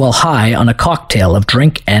strangled both while high on a cocktail of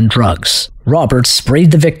drink and drugs. Roberts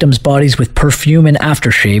sprayed the victims' bodies with perfume and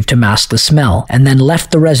aftershave to mask the smell, and then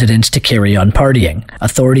left the residence to carry on partying.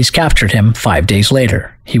 Authorities captured him 5 days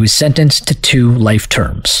later. He was sentenced to 2 life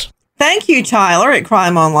terms. Thank you, Tyler, at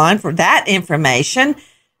Crime Online for that information.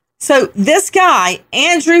 So this guy,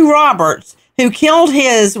 Andrew Roberts, who killed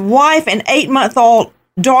his wife and 8-month-old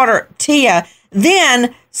daughter, Tia,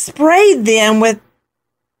 then sprayed them with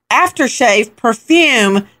aftershave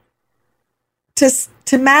perfume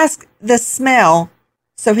to mask the smell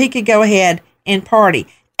so he could go ahead and party.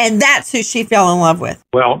 And that's who she fell in love with.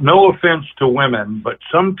 Well, no offense to women, but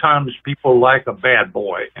sometimes people like a bad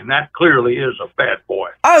boy, and that clearly is a bad boy.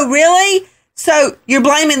 Oh, really? So you're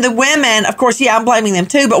blaming the women. Of course, yeah, I'm blaming them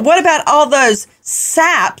too. But what about all those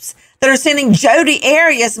saps that are sending Jodi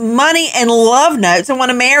Arias money and love notes and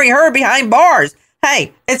want to marry her behind bars?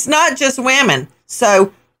 Hey, it's not just women.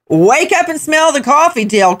 So wake up and smell the coffee,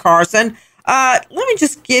 Dale Carson. Let me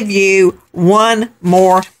just give you one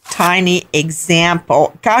more tiny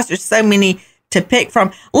example. Gosh, there's so many to pick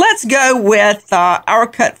from. Let's go with our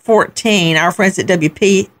Cut 14, our friends at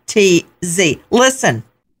WPTZ. Listen.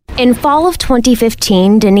 In fall of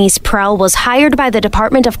 2015, Denise Prell was hired by the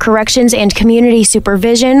Department of Corrections and Community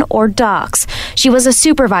Supervision, or DOCS. She was a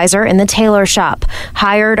supervisor in the tailor shop.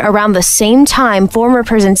 Hired around the same time, former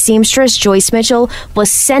prison seamstress Joyce Mitchell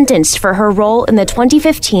was sentenced for her role in the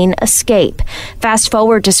 2015 escape. Fast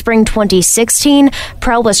forward to spring 2016,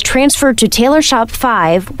 Prell was transferred to Tailor Shop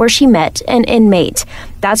 5, where she met an inmate.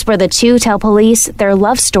 That's where the two tell police their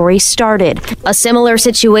love story started. A similar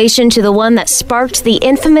situation to the one that sparked the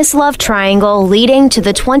infamous love triangle leading to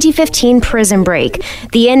the 2015 prison break.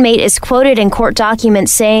 The inmate is quoted in court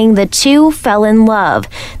documents saying the two fell in love.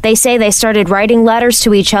 They say they started writing letters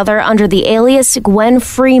to each other under the alias Gwen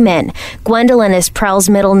Freeman. Gwendolyn is Prell's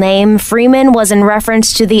middle name. Freeman was in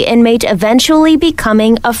reference to the inmate eventually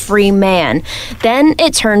becoming a free man. Then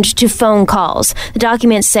it turned to phone calls. The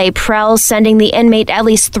documents say Prell sending the inmate at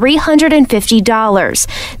least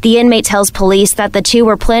 $350. The inmate tells police that the two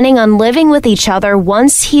were planning on living with each other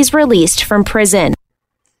once he's released from prison.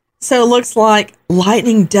 So it looks like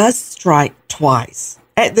lightning does strike twice.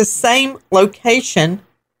 At the same location,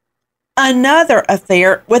 another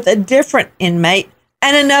affair with a different inmate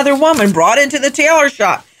and another woman brought into the tailor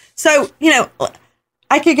shop. So,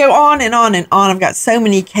 I could go on and on and on. I've got so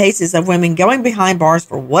many cases of women going behind bars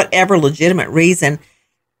for whatever legitimate reason,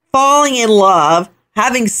 falling in love,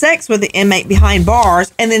 having sex with the inmate behind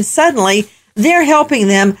bars, and then suddenly they're helping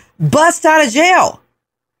them bust out of jail.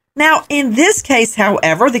 Now, in this case,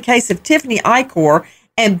 however, the case of Tiffany Eichhorn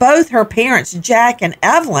and both her parents, Jack and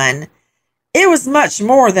Evelyn, it was much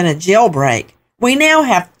more than a jailbreak. We now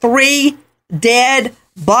have 3 dead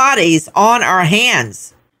bodies on our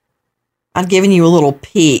hands. I've given you a little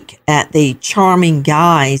peek at the charming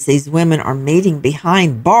guys these women are meeting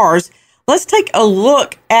behind bars. Let's take a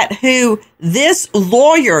look at who this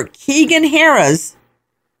lawyer, Keegan Harris,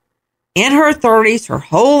 in her 30s, her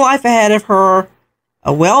whole life ahead of her,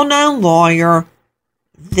 a well-known lawyer.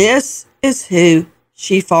 This is who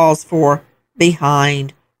she falls for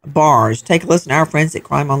behind bars. Take a listen to our friends at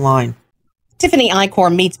Crime Online. Tiffany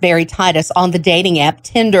Eichhorn meets Barry Titus on the dating app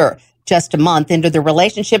Tinder. Just a month into the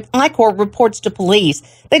relationship, Eichhorn reports to police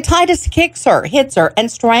that Titus kicks her, hits her,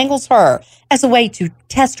 and strangles her as a way to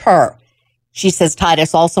test her. She says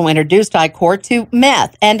Titus also introduced Eichhorn to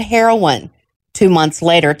meth and heroin. 2 months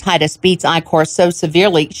later, Titus beats Eichhorn so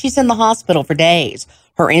severely she's in the hospital for days.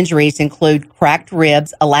 Her injuries include cracked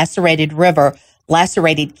ribs, a lacerated liver,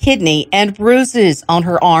 lacerated kidney, and bruises on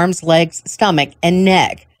her arms, legs, stomach, and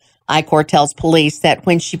neck. Eichhorn tells police that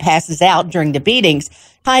when she passes out during the beatings,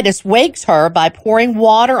 Titus wakes her by pouring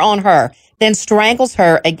water on her, then strangles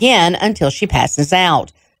her again until she passes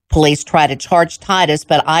out. Police try to charge Titus,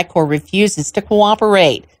 but Eichhorn refuses to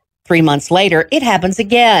cooperate. 3 months later, it happens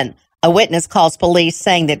again. A witness calls police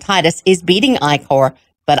saying that Titus is beating Eichhorn,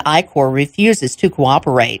 but Eichhorn refuses to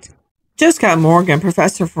cooperate. Joe Scott Morgan,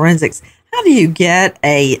 professor of forensics. How do you get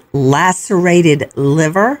a lacerated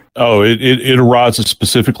liver? Oh, it arises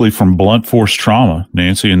specifically from blunt force trauma,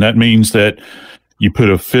 Nancy, and that means that you put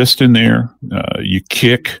a fist in there, you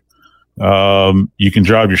kick, you can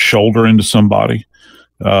drive your shoulder into somebody.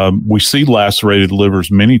 We see lacerated livers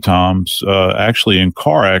many times, actually in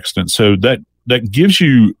car accidents. So that gives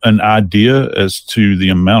you an idea as to the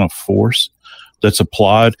amount of force that's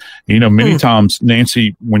applied. Many times,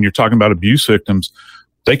 Nancy, when you're talking about abuse victims,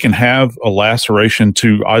 they can have a laceration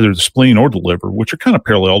to either the spleen or the liver, which are kind of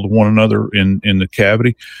parallel to one another in the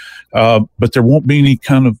cavity. But there won't be any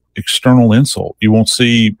kind of external insult. You won't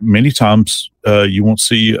see, many times, you won't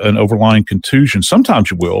see an overlying contusion.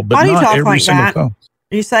 Sometimes you will, but not every single time.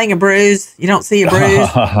 Are you saying a bruise? You don't see a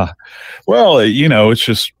bruise? Well, it's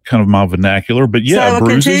just kind of my vernacular, but yeah. So a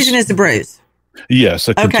contusion is a bruise? Yes.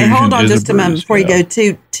 Okay, hold on just a moment before you go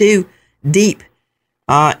too deep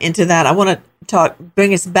into that. I want to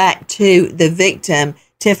bring us back to the victim,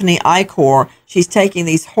 Tiffany Eichhorn. She's taking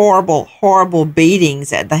these horrible, horrible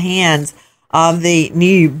beatings at the hands of the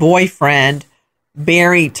new boyfriend,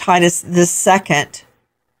 Barry Titus II.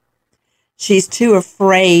 She's too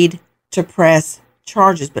afraid to press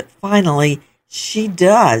charges, but finally she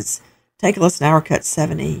does. Take a listen to our Cut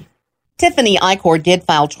 7E. Tiffany Eichhorn did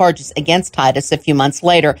file charges against Titus a few months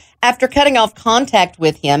later after cutting off contact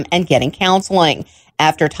with him and getting counseling.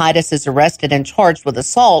 After Titus is arrested and charged with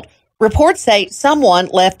assault, reports say someone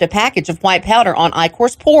left a package of white powder on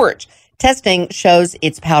Icor's porch. Testing shows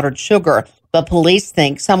it's powdered sugar, but police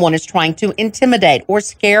think someone is trying to intimidate or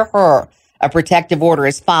scare her. A protective order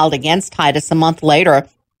is filed against Titus a month later.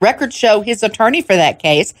 Records show his attorney for that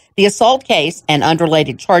case, the assault case, and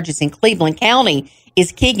unrelated charges in Cleveland County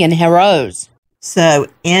is Keegan Harroz. So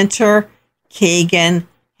enter Keegan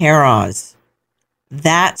Harroz.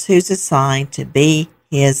 That's who's assigned to be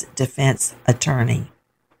his defense attorney.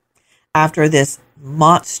 After this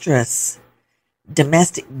monstrous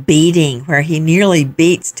domestic beating where he nearly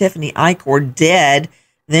beats Tiffany Icor dead,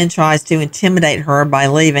 then tries to intimidate her by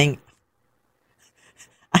leaving,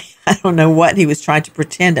 I don't know what he was trying to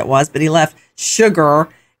pretend it was, but he left sugar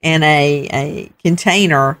in a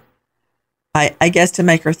container, I guess to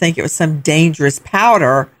make her think it was some dangerous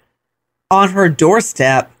powder on her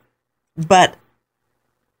doorstep. But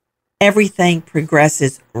everything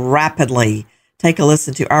progresses rapidly. Take a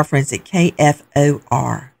listen to our friends at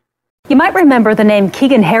KFOR. You might remember the name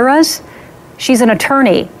Keegan Harroz. She's an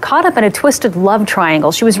attorney caught up in a twisted love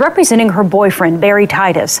triangle. She was representing her boyfriend, Barry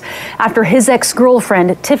Titus, after his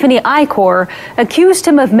ex-girlfriend, Tiffany Icor, accused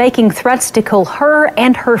him of making threats to kill her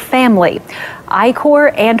and her family.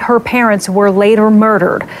 Icor and her parents were later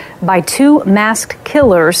murdered by two masked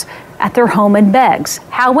killers at their home in Beggs.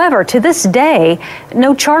 However, to this day,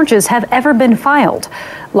 no charges have ever been filed.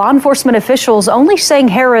 Law enforcement officials only saying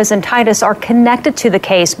Harroz and Titus are connected to the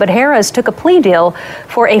case, but Harroz took a plea deal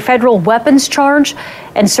for a federal weapons charge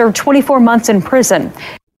and served 24 months in prison.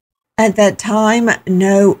 At that time,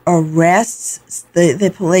 no arrests.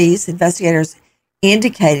 The police investigators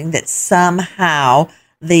indicating that somehow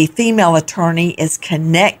the female attorney is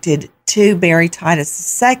connected to Barry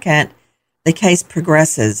Titus II. The case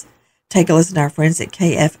progresses. Take a listen to our friends at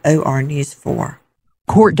KFOR News 4.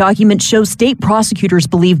 Court documents show state prosecutors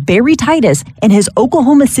believe Barry Titus and his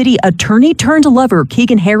Oklahoma City attorney-turned-lover,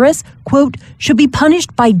 Keegan Harroz, quote, should be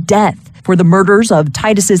punished by death for the murders of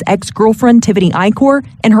Titus's ex-girlfriend, Tiffany Icor,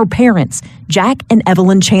 and her parents, Jack and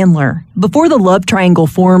Evelyn Chandler. Before the love triangle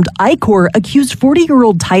formed, Icor accused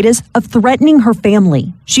 40-year-old Titus of threatening her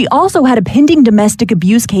family. She also had a pending domestic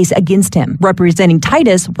abuse case against him. Representing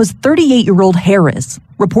Titus was 38-year-old Harroz.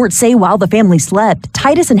 Reports say while the family slept,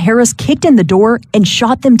 Titus and Harroz kicked in the door and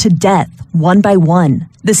shot them to death, one by one.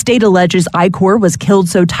 The state alleges Icor was killed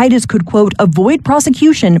so Titus could, quote, avoid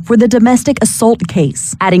prosecution for the domestic assault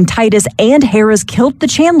case, adding Titus and Harroz killed the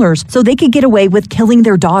Chandlers so they could get away with killing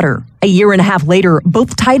their daughter. A year and a half later,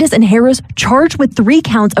 both Titus and Harroz charged with 3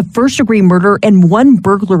 counts of first-degree murder and 1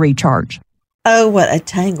 burglary charge. Oh, what a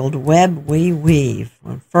tangled web we weave.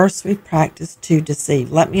 When first we practice to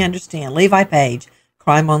deceive. Let me understand. Levi Page,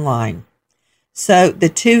 Crime Online. So the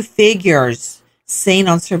 2 figures seen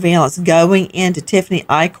on surveillance going into Tiffany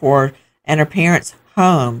Icor and her parents'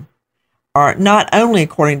 home are not only,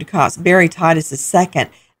 according to cops, Barry Titus II,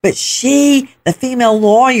 but she, the female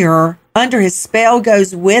lawyer, under his spell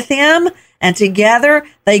goes with him, and together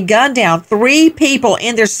they gun down 3 people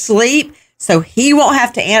in their sleep so he won't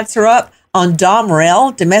have to answer up on Dom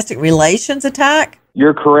Rell domestic relations attack?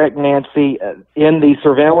 You're correct, Nancy. In the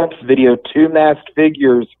surveillance video, 2 masked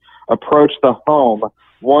figures approached the home.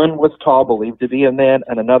 One was tall, believed to be a man,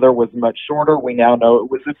 and another was much shorter. We now know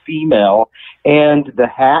it was a female. And the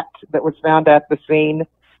hat that was found at the scene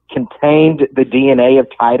contained the DNA of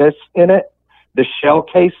Titus in it. The shell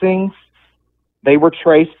casings, they were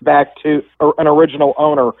traced back to an original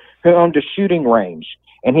owner who owned a shooting range.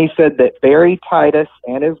 And he said that Barry Titus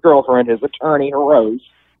and his girlfriend, his attorney, Rose,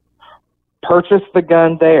 purchased the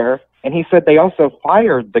gun there. And he said they also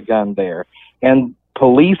fired the gun there. And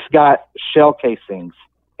police got shell casings,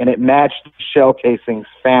 and it matched the shell casings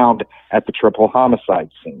found at the triple homicide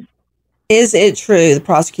scene. Is it true the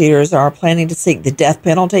prosecutors are planning to seek the death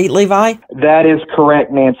penalty, Levi? That is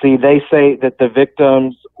correct, Nancy. They say that the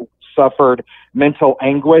victims suffered mental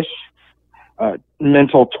anguish,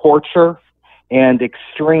 mental torture, and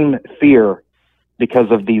extreme fear because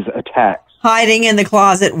of these attacks. Hiding in the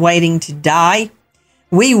closet, waiting to die.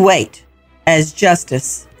 We wait as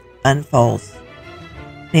justice unfolds.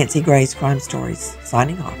 Nancy Gray's Crime Stories,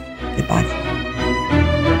 signing off. Goodbye.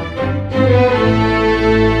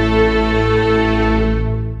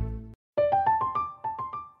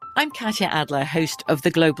 I'm Katya Adler, host of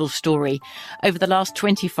The Global Story. Over the last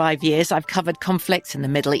 25 years, I've covered conflicts in the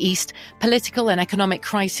Middle East, political and economic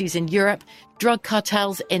crises in Europe, drug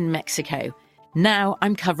cartels in Mexico. Now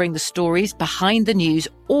I'm covering the stories behind the news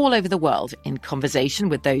all over the world in conversation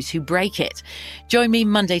with those who break it. Join me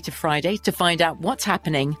Monday to Friday to find out what's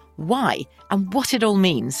happening, why, and what it all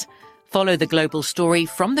means. Follow The Global Story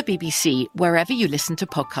from the BBC wherever you listen to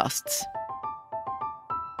podcasts.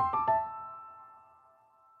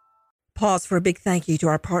 Pause for a big thank you to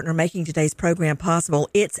our partner making today's program possible.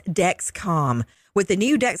 It's Dexcom. With the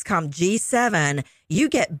new Dexcom G7, you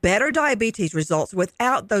get better diabetes results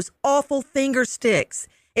without those awful finger sticks.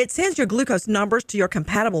 It sends your glucose numbers to your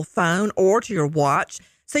compatible phone or to your watch,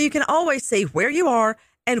 so you can always see where you are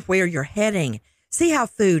and where you're heading. See how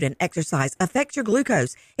food and exercise affect your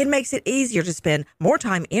glucose. It makes it easier to spend more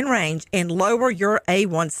time in range and lower your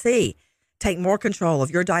A1C. Take more control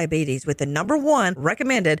of your diabetes with the #1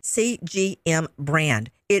 recommended CGM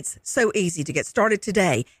brand. It's so easy to get started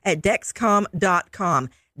today at Dexcom.com.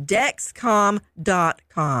 Dexcom.com.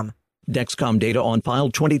 Dexcom data on file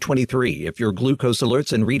 2023. If your glucose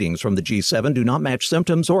alerts and readings from the G7 do not match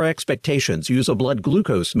symptoms or expectations, use a blood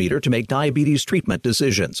glucose meter to make diabetes treatment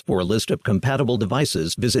decisions. For a list of compatible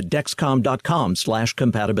devices, visit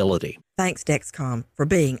Dexcom.com/compatibility. Thanks, Dexcom, for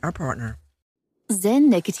being our partner. Zyn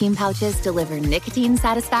nicotine pouches deliver nicotine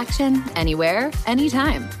satisfaction anywhere,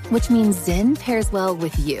 anytime, which means Zyn pairs well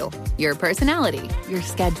with you, your personality, your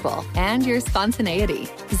schedule, and your spontaneity.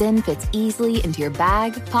 Zyn fits easily into your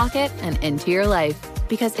bag, pocket, and into your life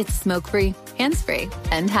because it's smoke-free, hands-free,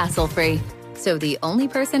 and hassle-free. So the only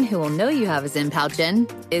person who will know you have a Zyn pouch in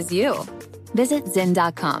is you. Visit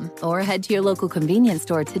Zyn.com or head to your local convenience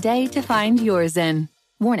store today to find your Zyn.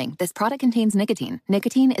 Warning, this product contains nicotine.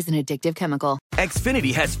 Nicotine is an addictive chemical.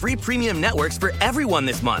 Xfinity has free premium networks for everyone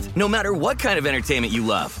this month, no matter what kind of entertainment you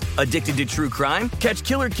love. Addicted to true crime? Catch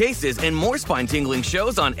killer cases and more spine-tingling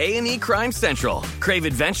shows on A&E Crime Central. Crave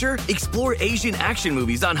adventure? Explore Asian action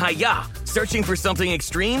movies on Hi-Ya. Searching for something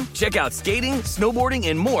extreme? Check out skating, snowboarding,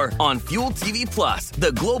 and more on Fuel TV Plus,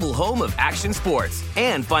 the global home of action sports.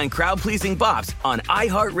 And find crowd-pleasing bops on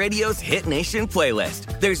iHeartRadio's Hit Nation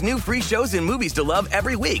playlist. There's new free shows and movies to love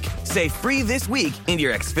every week. Say free this week in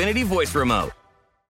your Xfinity voice remote.